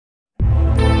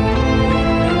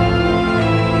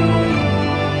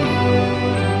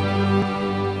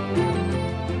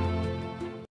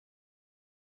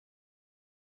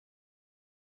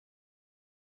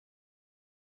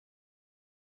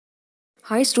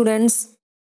Hi students,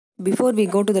 before we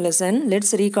go to the lesson,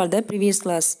 let's recall the previous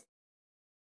class.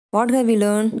 What have we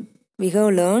learned? We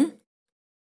have learned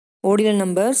ordinal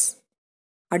numbers,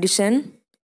 addition,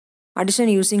 addition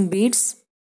using beads,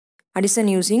 addition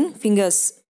using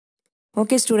fingers.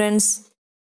 Okay students,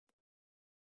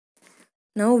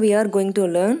 now we are going to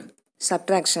learn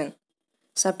subtraction.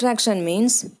 Subtraction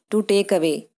means to take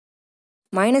away.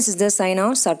 Minus is the sign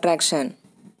of subtraction.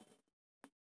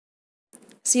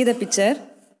 See the picture.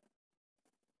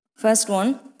 First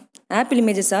one, apple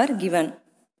images are given.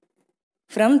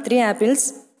 From 3 apples,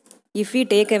 if we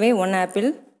take away 1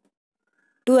 apple,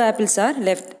 2 apples are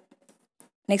left.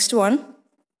 Next one,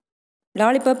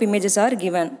 lollipop images are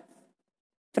given.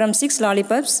 From 6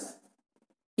 lollipops,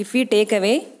 if we take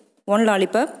away 1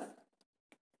 lollipop,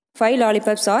 5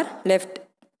 lollipops are left.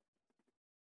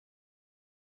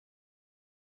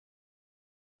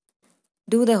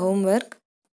 Do the homework.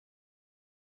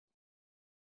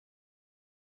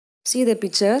 See the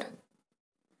picture.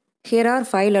 Here are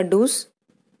 5 laddus.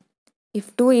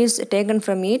 If 2 is taken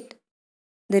from it,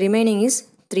 the remaining is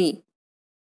 3.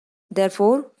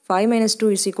 Therefore, 5 minus 2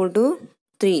 is equal to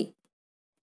 3.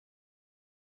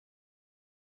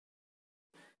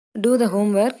 Do the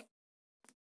homework.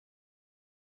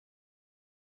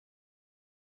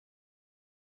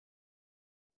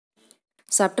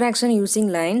 Subtraction using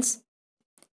lines.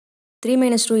 3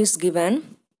 minus 2 is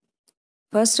given.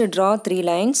 First draw 3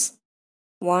 lines.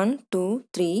 1, 2,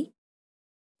 3.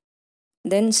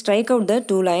 Then strike out the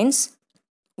 2 lines.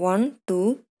 1,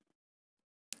 2.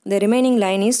 The remaining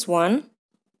line is 1.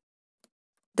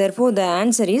 Therefore, the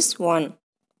answer is 1.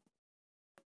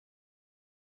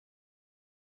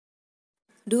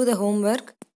 Do the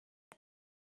homework.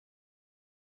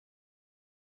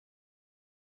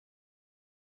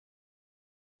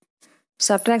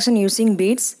 Subtraction using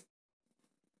beads.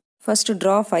 First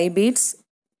draw 5 beads.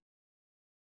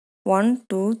 1,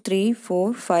 2, 3,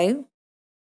 4, 5.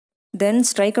 Then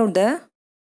strike out the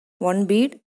 1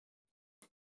 bead.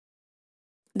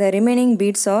 The remaining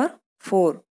beads are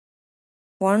 4.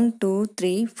 1, 2,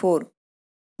 3, 4.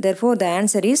 Therefore, the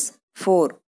answer is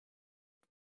 4.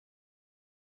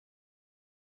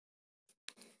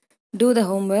 Do the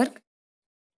homework.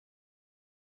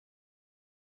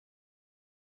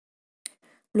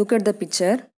 Look at the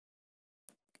picture.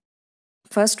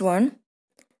 First one,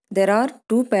 there are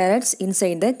 2 parrots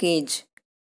inside the cage.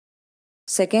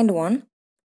 Second one,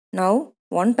 now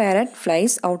 1 parrot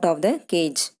flies out of the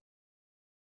cage.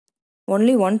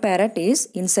 Only 1 parrot is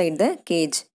inside the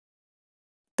cage.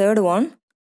 Third one,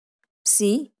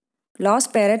 see,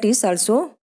 last parrot is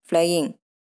also flying.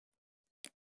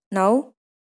 Now,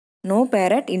 no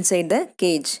parrot inside the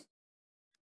cage.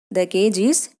 The cage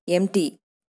is empty.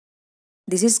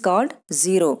 This is called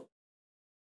 0.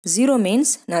 0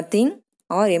 means nothing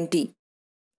or empty.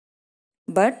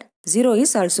 But 0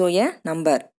 is also a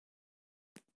number.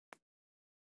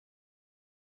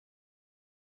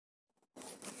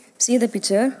 See the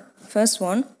picture. First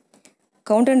one,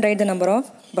 count and write the number of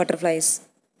butterflies.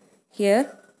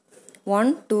 Here,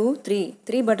 1, 2, 3.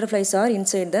 3 butterflies are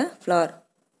inside the flower.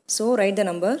 So, write the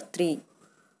number 3.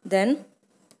 Then,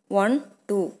 1,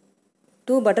 2.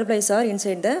 2 butterflies are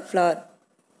inside the flower.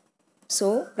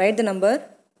 So, write the number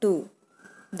 2.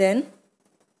 Then,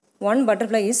 1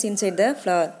 butterfly is inside the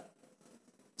flower.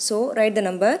 So, write the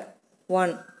number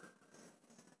 1.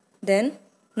 Then,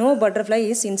 no butterfly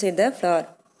is inside the flower.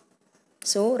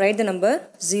 So, write the number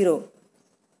 0.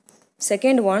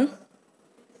 Second one,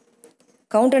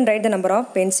 count and write the number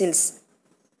of pencils.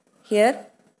 Here,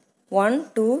 1,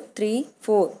 2, 3,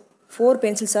 4. 4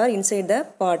 pencils are inside the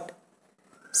pot.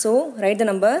 So, write the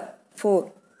number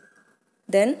 4.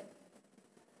 Then,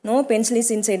 no pencil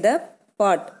is inside the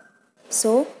pot.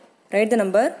 So, write the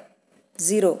number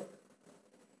 0.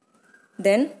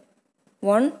 Then,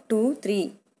 1, 2,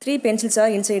 3. 3 pencils are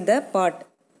inside the pot.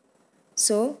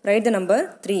 So, write the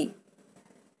number 3.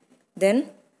 Then,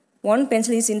 1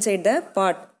 pencil is inside the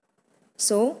pot.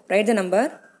 So, write the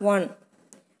number 1.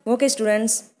 Okay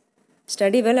students,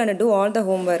 study well and do all the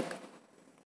homework.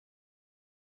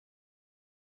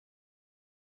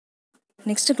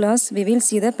 Next class, we will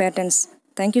see the patterns.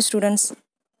 Thank you students.